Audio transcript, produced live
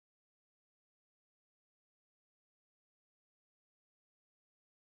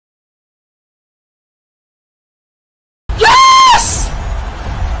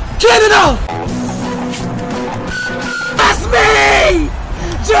Canada! That's me!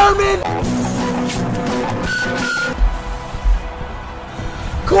 German!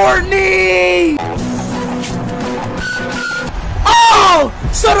 Courtney! Oh!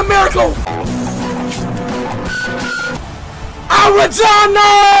 South America!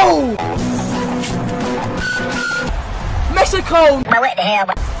 Arellano! Mexico! What the hell?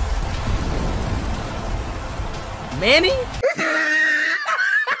 Manny?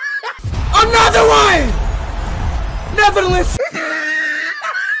 Another one! Netherlands!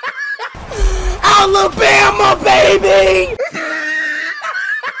 Alabama, baby!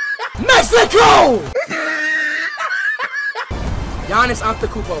 Mexico! Giannis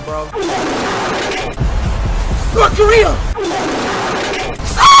Antetokounmpo, bro. North Korea!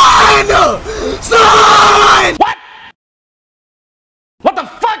 Son! Son! What? What the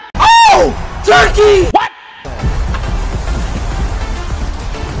fuck? Oh! Turkey! What?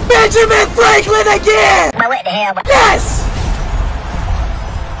 Benjamin Franklin again! What the hell? Yes!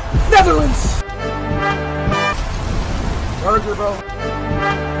 Netherlands! Burger, bro.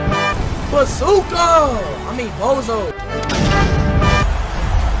 Bazooka! I mean, Bozo.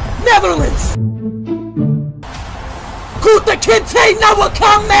 Netherlands! Kuta Kinte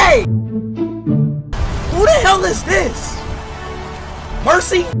Nawakame! Who the hell is this?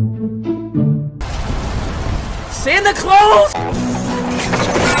 Mercy? Santa Claus?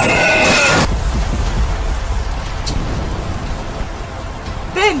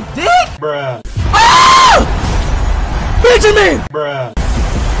 Ben Dick? Bruh. Ah! Benjamin! Bruh.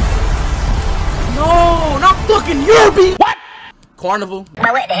 No, not fucking Yerby! What? Carnival.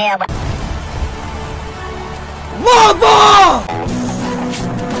 What the hell? Lava!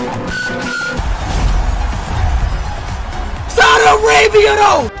 Saudi Arabia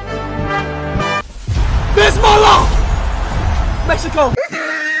though! Bismillah! Mexico!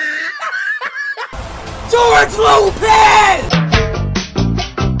 George Lopez!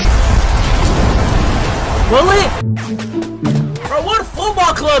 Bullet? Bro, what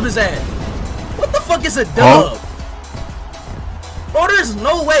football club is that? What the fuck is a Dub? Bro, there's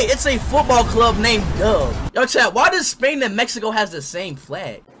no way it's a football club named Dub. Yo, chat, why does Spain and Mexico has the same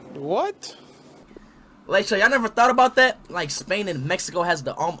flag? What? Like, so y'all never thought about that? Like, Spain and Mexico has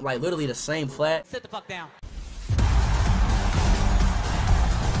the, like, literally the same flag? Sit the fuck down.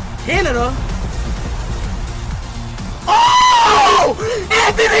 Canada? Oh!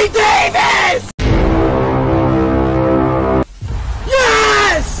 Anthony Davis!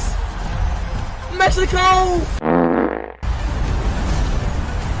 Yes! Mexico!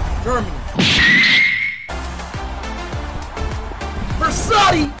 Germany.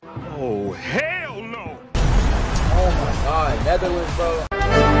 Versailles! Oh, hell no! Oh my god, Netherlands, bro.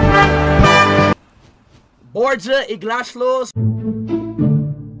 Borja Iglesias.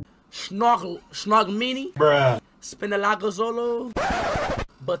 Snogmini. Bruh. Spinalagazolo.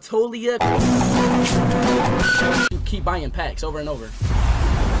 Batolia. You keep buying packs over and over.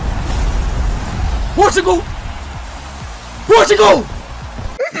 Portugal! Portugal!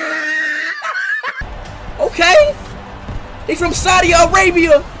 Okay. He's from Saudi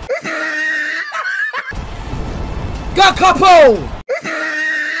Arabia. Gakapo!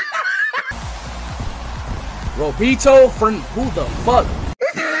 Robito from who the fuck?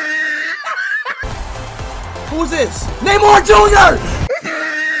 Who's this? Neymar Jr.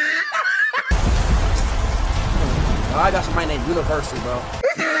 I got somebody named University, bro.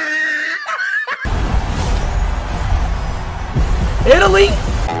 Italy.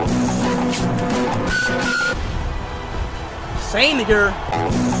 Same nigger.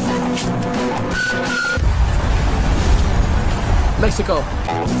 Mexico.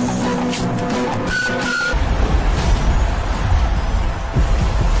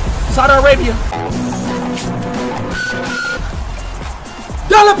 Saudi Arabia.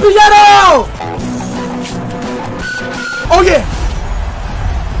 Della Piero! Oh yeah!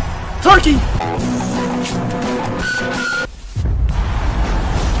 Turkey!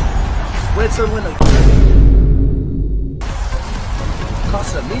 Switzerland.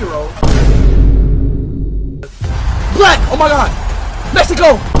 Casemiro. Black! Oh my god!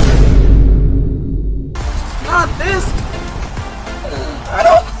 Mexico! Not this! I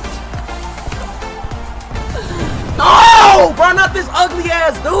don't... No! Bro, not this ugly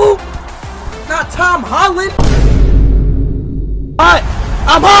ass dude! Not Tom Holland! Hot!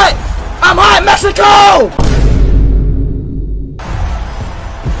 I'm hot! I'm hot! Mexico!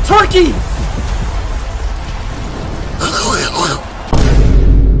 Turkey!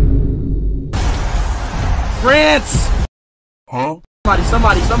 France! Huh?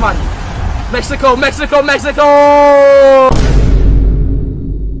 Somebody! Mexico!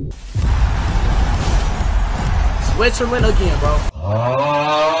 Switzerland again, bro.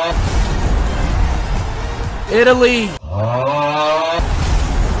 Italy.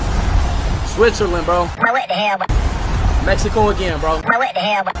 Switzerland, bro. What the hell? Mexico again, bro. What the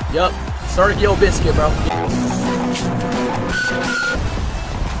hell? Yup. Sergio Biscuit, bro.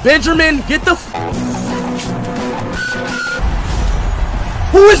 Benjamin, get the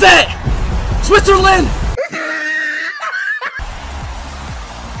Who is that? Switzerland!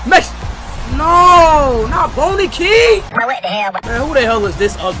 No, not Boney Key! What the hell? Man, who the hell is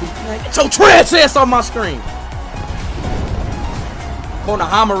this ugly? Man, get your trash ass on my screen!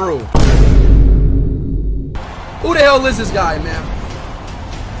 Hamaru. Who the hell is this guy, man?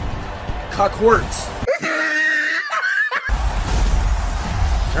 Cockworts.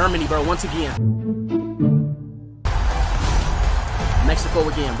 Germany, bro, once again. Mexico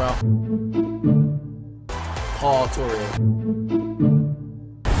again, bro. Paul Torres.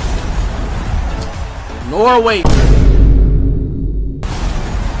 Norway.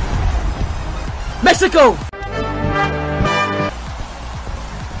 Mexico.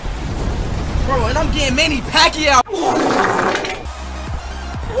 Bro, and I'm getting Manny Pacquiao.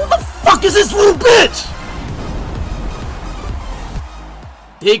 Who the fuck is this little bitch?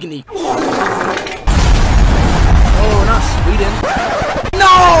 Digny. Oh, not Sweden.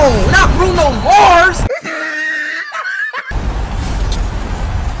 No, not Bruno Mars.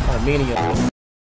 Armenia.